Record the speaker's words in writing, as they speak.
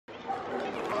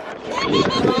Thank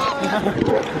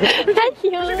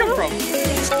you. Where'd you come from?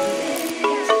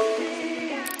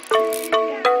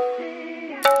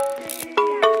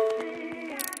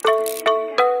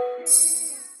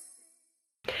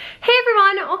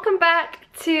 Welcome back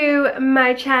to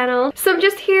my channel. So I'm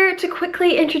just here to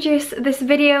quickly introduce this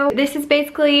video. This is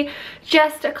basically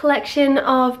just a collection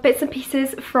of bits and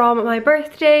pieces from my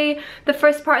birthday. The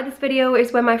first part of this video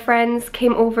is when my friends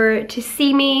came over to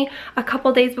see me a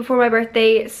couple days before my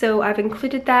birthday, so I've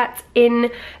included that in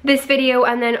this video.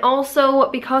 And then also,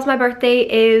 because my birthday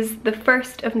is the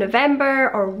 1st of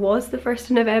November, or was the 1st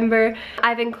of November,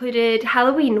 I've included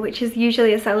Halloween, which is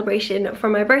usually a celebration for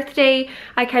my birthday.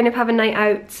 I kind of have a night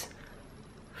out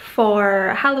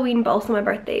for Halloween, but also my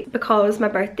birthday, because my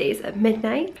birthday is at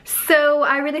midnight. So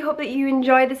I really hope that you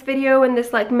enjoy this video and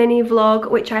this like mini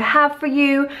vlog which I have for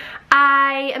you.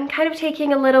 I am kind of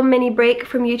taking a little mini break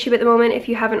from YouTube at the moment, if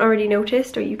you haven't already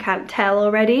noticed or you can't tell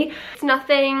already. It's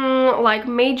nothing like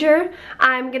major.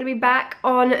 I'm gonna be back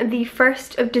on the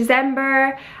 1st of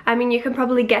December. I mean, you can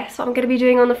probably guess what I'm gonna be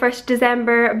doing on the 1st of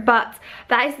December, but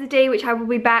that is the day which I will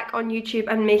be back on YouTube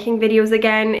and making videos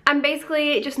again. I'm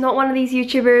basically just not one of these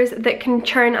YouTubers that can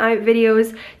churn out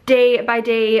videos day by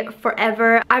day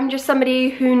forever. I'm just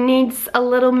somebody who needs a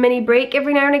little mini break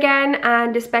every now and again,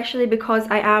 and especially because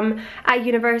I am at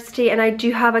university and I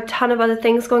do have a ton of other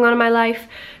things going on in my life.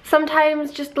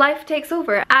 Sometimes just life takes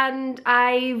over, and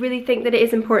I really think that it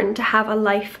is important to have a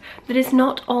life that is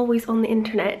not always on the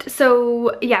internet.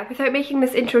 So yeah, without making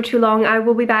this intro too long, I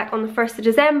will be back on the 1st of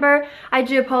December. I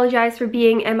do apologise for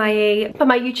being MIA, but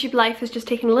my YouTube life has just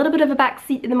taken a little bit of a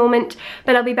backseat at the moment,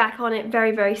 but I'll be back on it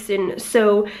very, very soon.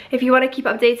 So if you want to keep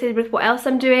updated with what else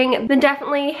I'm doing, then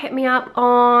definitely hit me up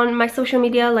on my social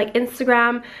media like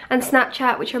Instagram and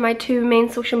Snapchat, which are my two main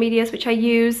social medias which I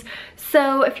use.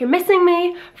 So if you're missing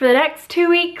me for the next 2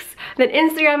 weeks, then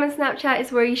Instagram and Snapchat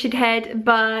is where you should head.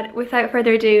 But without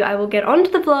further ado, I will get on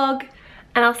to the vlog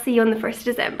and I'll see you on the 1st of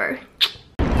December.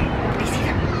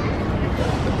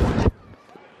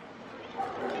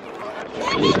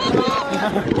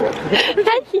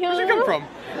 Thank you. Where'd you come from?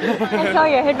 I saw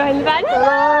your head behind the van. Hello,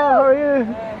 how are you?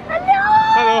 Hello.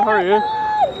 Hello, how are you?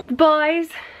 The boys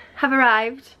have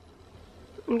arrived.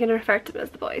 I'm gonna refer to them as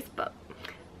the boys, but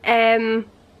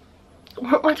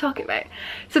what am I talking about?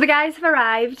 So the guys have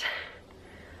arrived.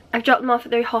 I've dropped them off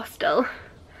at their hostel.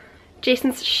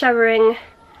 Jason's showering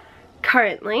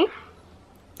currently,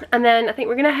 and then I think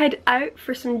we're gonna head out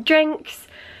for some drinks.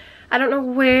 I don't know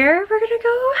where we're gonna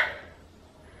go,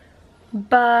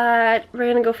 but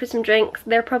we're gonna go for some drinks.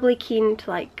 They're probably keen to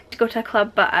like to go to a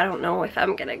club, but I don't know if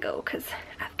I'm gonna go because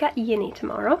I've got uni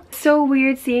tomorrow. So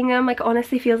weird seeing them, like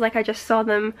honestly feels like I just saw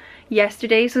them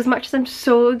yesterday. So as much as I'm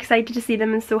so excited to see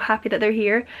them and so happy that they're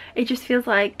here, it just feels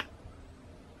like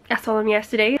I saw them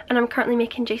yesterday. And I'm currently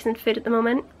making Jason food at the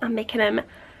moment. I'm making him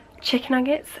chicken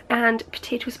nuggets and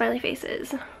potato smiley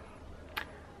faces.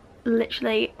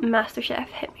 Literally, MasterChef,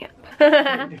 hit me up.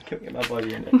 You're cooking my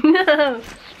body in it. No.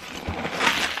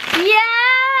 Yay!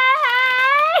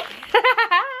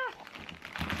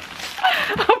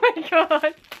 Oh my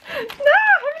god. No,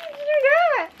 how did you do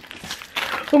that?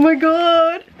 Oh my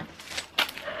god.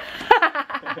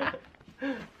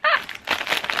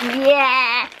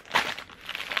 Yeah.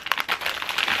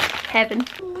 Heaven.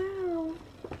 Wow.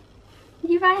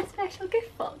 You buy a special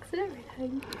gift box and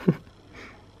everything.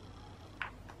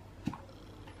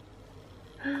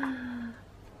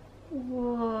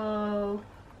 Whoa.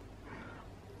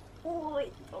 Oh,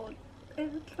 it's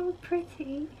so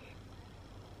pretty.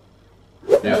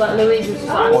 Yeah.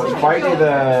 What's Friday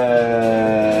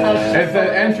It's the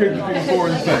entry between 4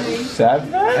 and 6.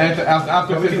 7? And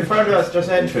after we confirmed that's just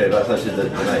entry, that's actually the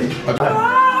night.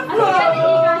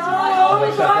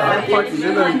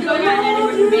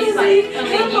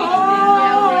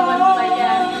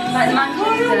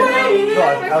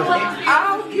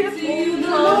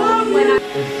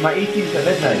 My 18th at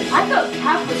midnight. I thought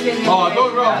half was really. Oh, I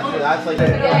don't know. That's like I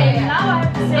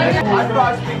thought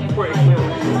I was speaking pretty clearly.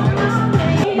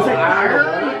 Is it iron?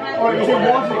 Or is it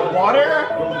water?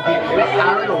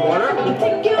 Iron or water?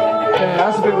 Yeah,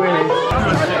 that's a bit weird.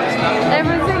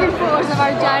 Everyone's taking photos of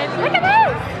our giant. Look at this!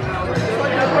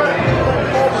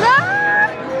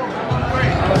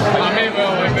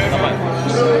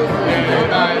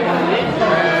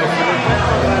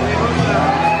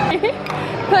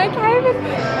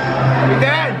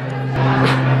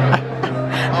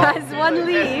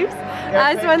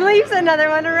 As one leaves, another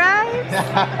one arrives.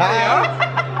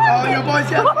 Oh, your boys,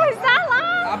 yeah. What was that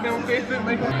laugh? I've been on Facebook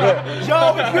making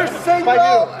Joe, if you're single,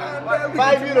 €5.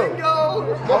 I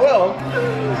will.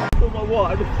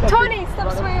 Tony,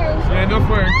 stop swearing. Yeah, no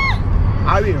swearing.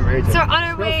 I'd be enraged. So we're on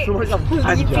our way. So much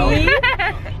of gel.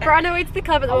 We're on our way to the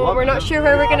club at the moment. We're not sure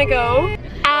where we're gonna go,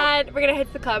 and we're gonna head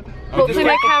to the club. Hopefully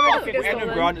my camera doesn't get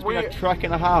stolen. It's been a trek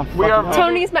and a half.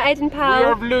 Tony's my Eden pal. We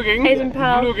are vlogging. Eden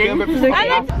pal. Vlogging.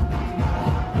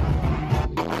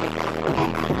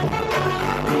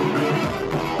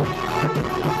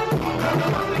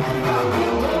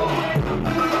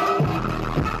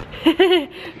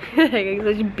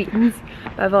 Such beans.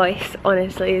 My voice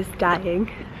honestly is dying.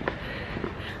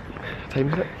 What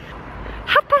time is it?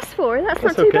 4:30, that's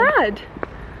not too bad.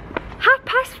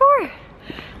 4:30.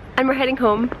 And we're heading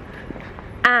home.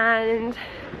 And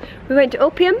we went to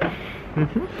Opium.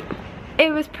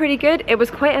 It was pretty good. It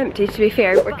was quite empty, to be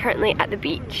fair. We're currently at the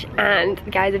beach and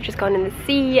the guys have just gone in the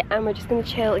sea and we're just gonna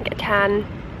chill and get a tan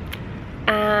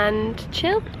and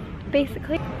chill,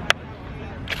 basically.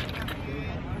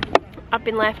 I've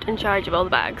been left in charge of all the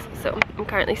bags, so I'm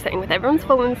currently sitting with everyone's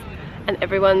phones and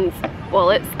everyone's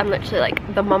wallets. I'm literally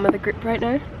like the mum of the group right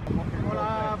now.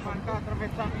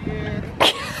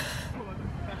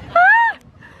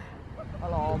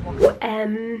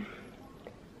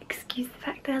 Excuse the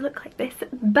fact that I look like this,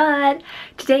 but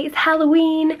today is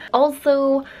Halloween.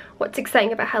 Also, what's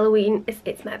exciting about Halloween is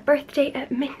it's my birthday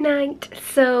at midnight,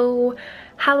 so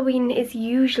Halloween is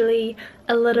usually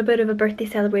a little bit of a birthday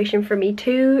celebration for me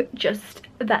too, just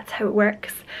that's how it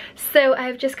works. So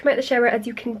I've just come out of the shower, as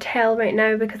you can tell right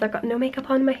now, because I've got no makeup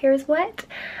on, my hair is wet,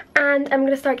 and I'm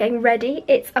gonna start getting ready.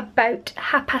 It's about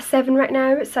 7:30 right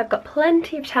now, so I've got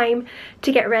plenty of time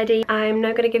to get ready. I'm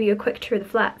now gonna give you a quick tour of the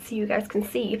flat so you guys can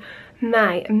see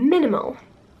my minimal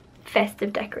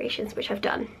festive decorations which I've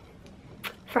done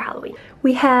for Halloween.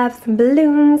 We have some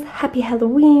balloons, happy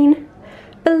Halloween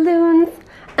balloons,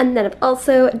 and then I've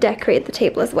also decorated the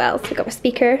table as well. So I got my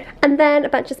speaker and then a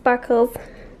bunch of sparkles,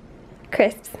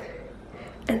 crisps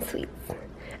and sweets,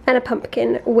 and a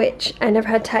pumpkin which I never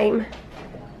had time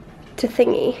to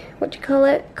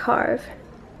carve.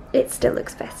 It still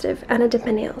looks festive, and I did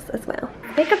my nails as well.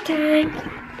 Makeup time!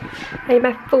 I need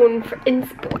my phone for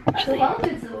inspo actually. Look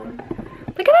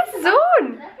at this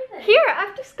zone! Here,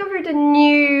 I've discovered a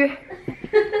new...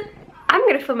 I'm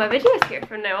gonna film my videos here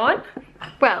from now on.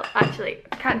 Well, actually,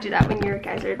 I can't do that when you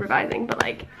guys are revising, but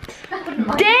like...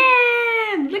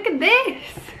 Damn! Look at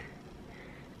this!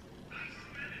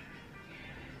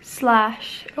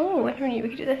 Slash... Oh, I never knew we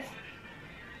could do this.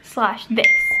 Slash this.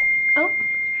 Oh.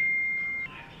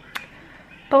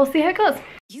 But we'll see how it goes.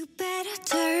 You better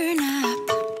turn up.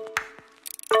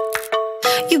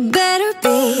 You better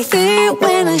be there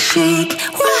when I shake.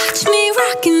 Watch me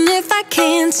rocking if I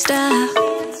can't stop.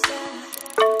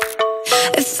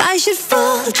 If I should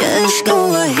fall, just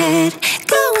go ahead.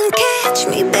 Go and catch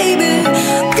me, baby.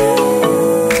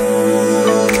 Ooh,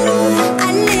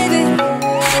 I live it.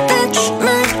 That's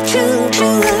my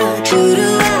choo-choo-la.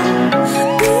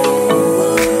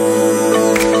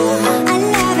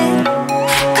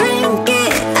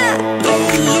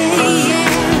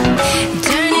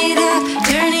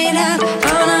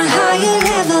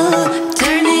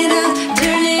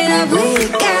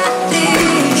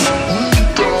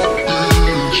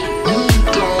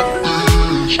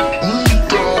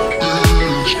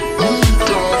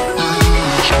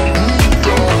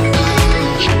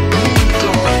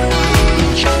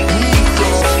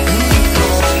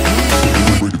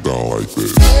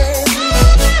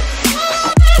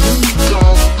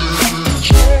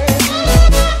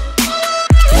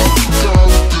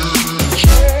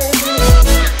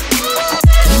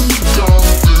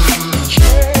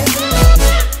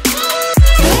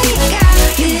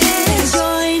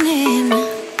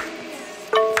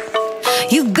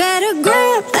 You better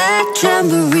grab that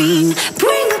tambourine.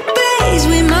 Bring the bass,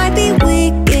 we might be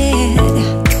wicked.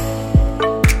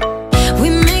 We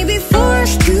may be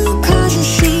forced to cause a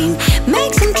scene.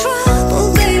 Make some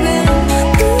trouble, baby.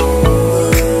 Ooh,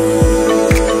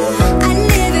 I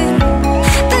live it.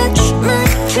 That's my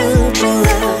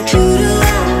choo-choo-la,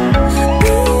 choo-choo-la.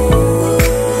 Ooh,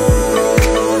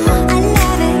 I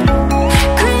love it.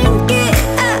 Crank it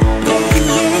up, yeah,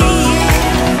 yeah, yeah.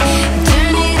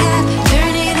 Turn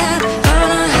it up on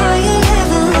a higher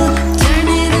level.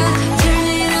 Turn it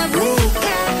up, we got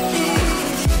this.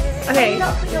 Okay.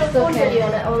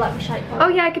 Oh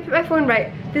yeah, I could put my phone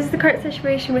right. This is the current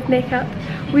situation with makeup.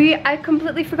 I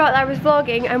completely forgot that I was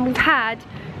vlogging, and we've had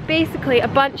basically a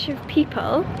bunch of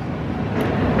people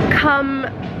come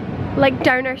like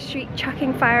down our street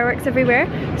chucking fireworks everywhere.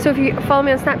 So if you follow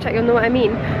me on Snapchat, you'll know what I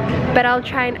mean. But I'll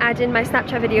try and add in my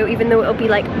Snapchat video, even though it'll be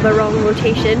like the wrong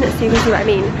rotation, so you can see what I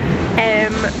mean.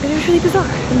 But it was really bizarre,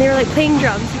 and they were like playing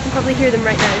drums. You can probably hear them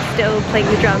right now, still playing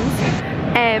the drums.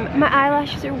 My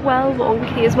eyelashes are well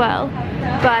wonky as well,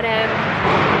 but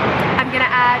I'm gonna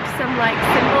add some like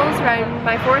symbols around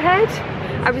my forehead.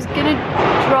 I was gonna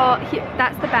draw here,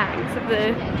 that's the bangs of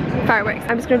the fireworks.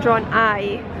 I'm just gonna draw an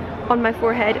eye on my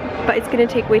forehead, but it's gonna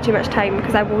take way too much time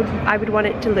because I would want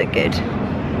it to look good.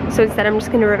 So instead I'm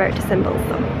just gonna revert to symbols,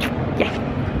 so yeah.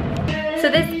 So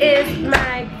this is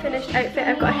my finished outfit.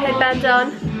 I've got a headband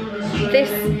on,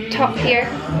 this top here,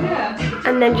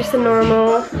 and then just a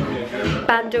normal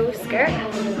bandeau skirt.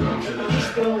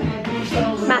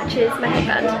 Matches my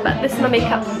headband, but this is my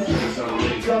makeup.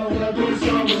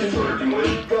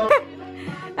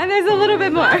 And there's a little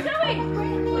bit more. This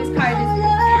card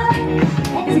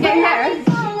is it getting better?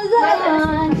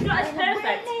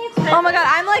 Oh my god,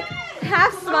 I'm like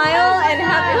half smile and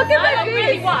half. Look at my face.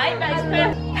 Really white, that's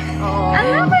perfect. Oh. I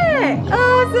love it.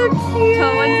 Oh, so cute.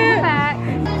 Tall ones in the back.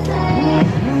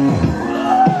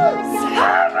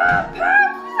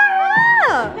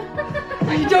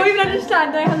 You don't even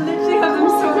understand. I literally have them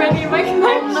so ready in my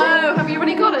collection. No, have you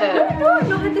already got it? No, I've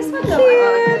not had this one though.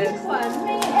 Cute.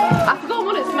 I forgot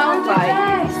what it smells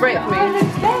like. Spray it for me.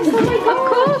 Of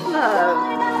course, love.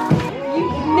 You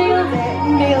nailed it.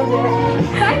 Nailed it.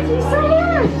 Thank you so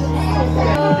much.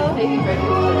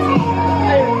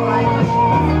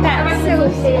 That's so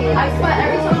sweet. I swear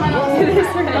every time I ask you this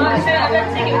one,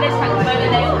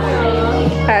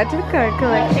 Add to the card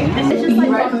collection. this is just like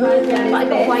rock band, like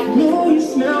a white. You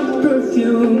smell the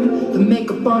perfume, the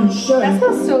makeup on your shirt. That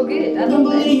smells so good. I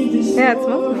love it. Yeah, it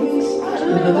smells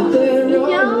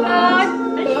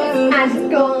nice.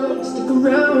 And gold. Stick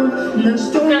around, and then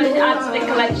I'm going to add to the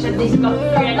collection. These got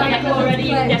already.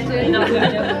 Definitely not good.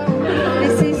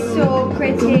 This is so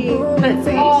pretty. Let's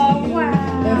see. Oh wow.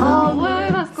 Oh wow,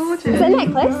 that's gorgeous. Is it a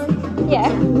necklace? Yeah.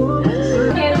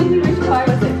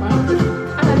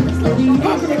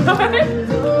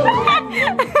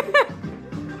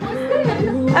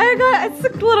 I got it's a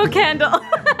little candle.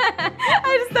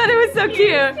 I just thought it was so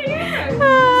cute.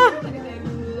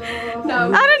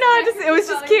 No. I don't know. It was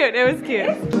just cute. It was cute.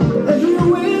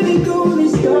 everywhere they go, they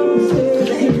stop and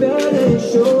stare. You better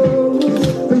show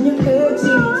when your head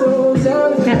goes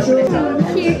out of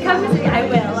control. Cute. Come visit. I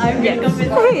will. I'm gonna come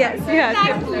visit. Oh yes, yes.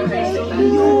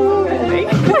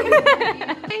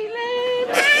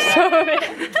 Sorry.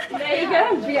 There you go.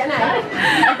 Did you get an egg?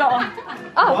 I got one.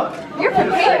 Oh, you're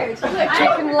prepared. Look, you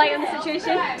can light on the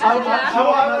situation.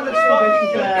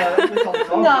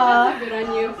 No.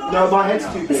 No, my head's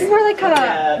too This is big. more like a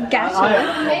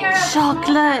gacha.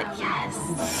 Chocolate.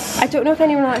 Yes. I don't know if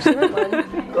anyone will actually want one.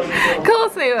 Of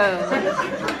course we will.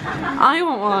 I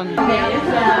want one.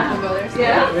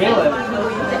 Really?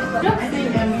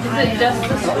 Is it just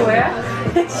the square?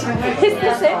 Is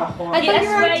this it? I thought Yes, you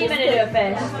were where are you going to do artistic. it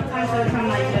first?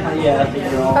 Yeah, I think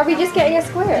you're all. Are we just getting a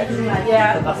square?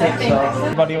 Yeah. I think so.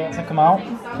 Anybody want to come out?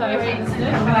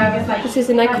 This is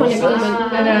an iconic moment.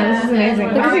 I know, this is amazing.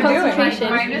 Look at the concentration.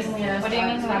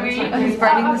 He's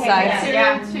burning the sides.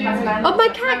 Oh, my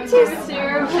cactus!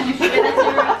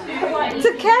 It's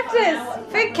a cactus!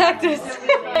 Big cactus!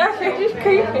 They're just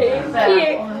creepy.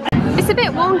 Cute. It's a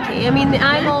bit wonky. I mean, the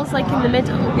eyeball's like in the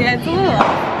middle. Yeah, it's a little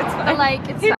off. It's But fine. like,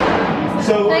 it's fine.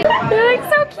 So, They're like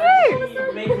so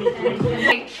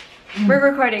cute! We're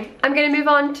recording. I'm gonna move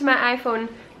on to my iPhone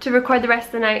to record the rest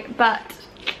of the night, but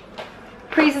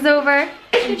Prees is over.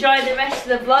 Enjoy the rest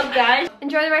of the vlog, guys.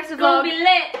 Enjoy the rest of the Gonna vlog. be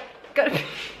lit.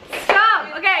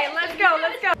 Stop! Okay, let's go,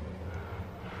 let's go.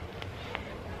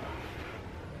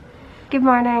 Good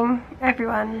morning,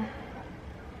 everyone.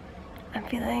 I'm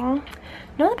feeling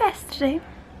not the best today,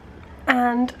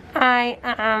 and I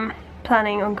am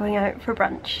planning on going out for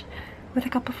brunch with a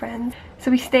couple friends. So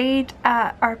we stayed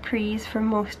at our Prees for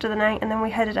most of the night, and then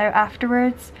we headed out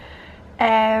afterwards.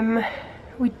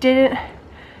 We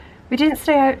didn't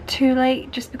stay out too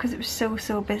late just because it was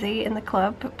so busy in the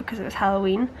club because it was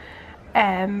Halloween.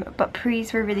 But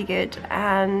Prees were really good,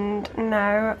 and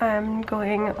now I'm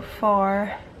going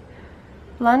for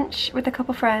lunch with a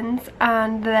couple friends,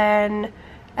 and then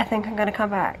I think I'm gonna come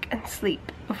back and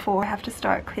sleep before I have to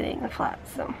start cleaning the flat.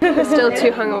 So we're still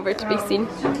too hungover to be seen,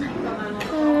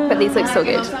 but these look so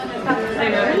good.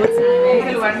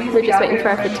 We're just waiting for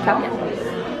our food to come,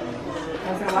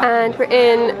 and we're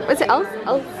in, what's it,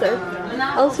 Ulster?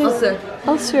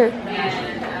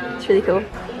 It's really cool.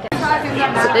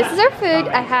 So this is our food.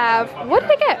 I have, what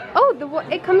did I get? Oh,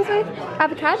 it comes with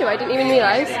avocado. I didn't even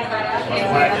realize.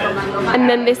 And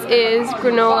then this is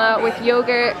granola with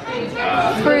yogurt,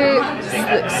 fruit.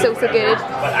 This looks so good.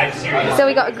 So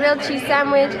we got a grilled cheese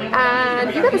sandwich,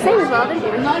 and you got the same as well, didn't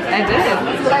you?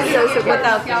 I did. So good.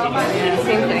 Without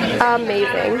same thing.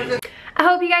 Amazing. I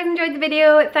hope you guys enjoyed the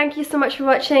video. Thank you so much for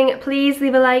watching. Please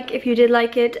leave a like if you did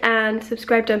like it and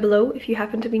subscribe down below if you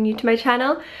happen to be new to my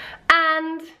channel.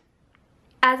 And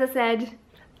as I said,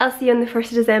 I'll see you on the 1st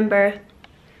of December.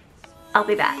 I'll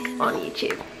be back on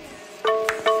YouTube.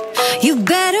 You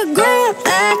better grab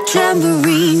that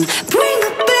tambourine.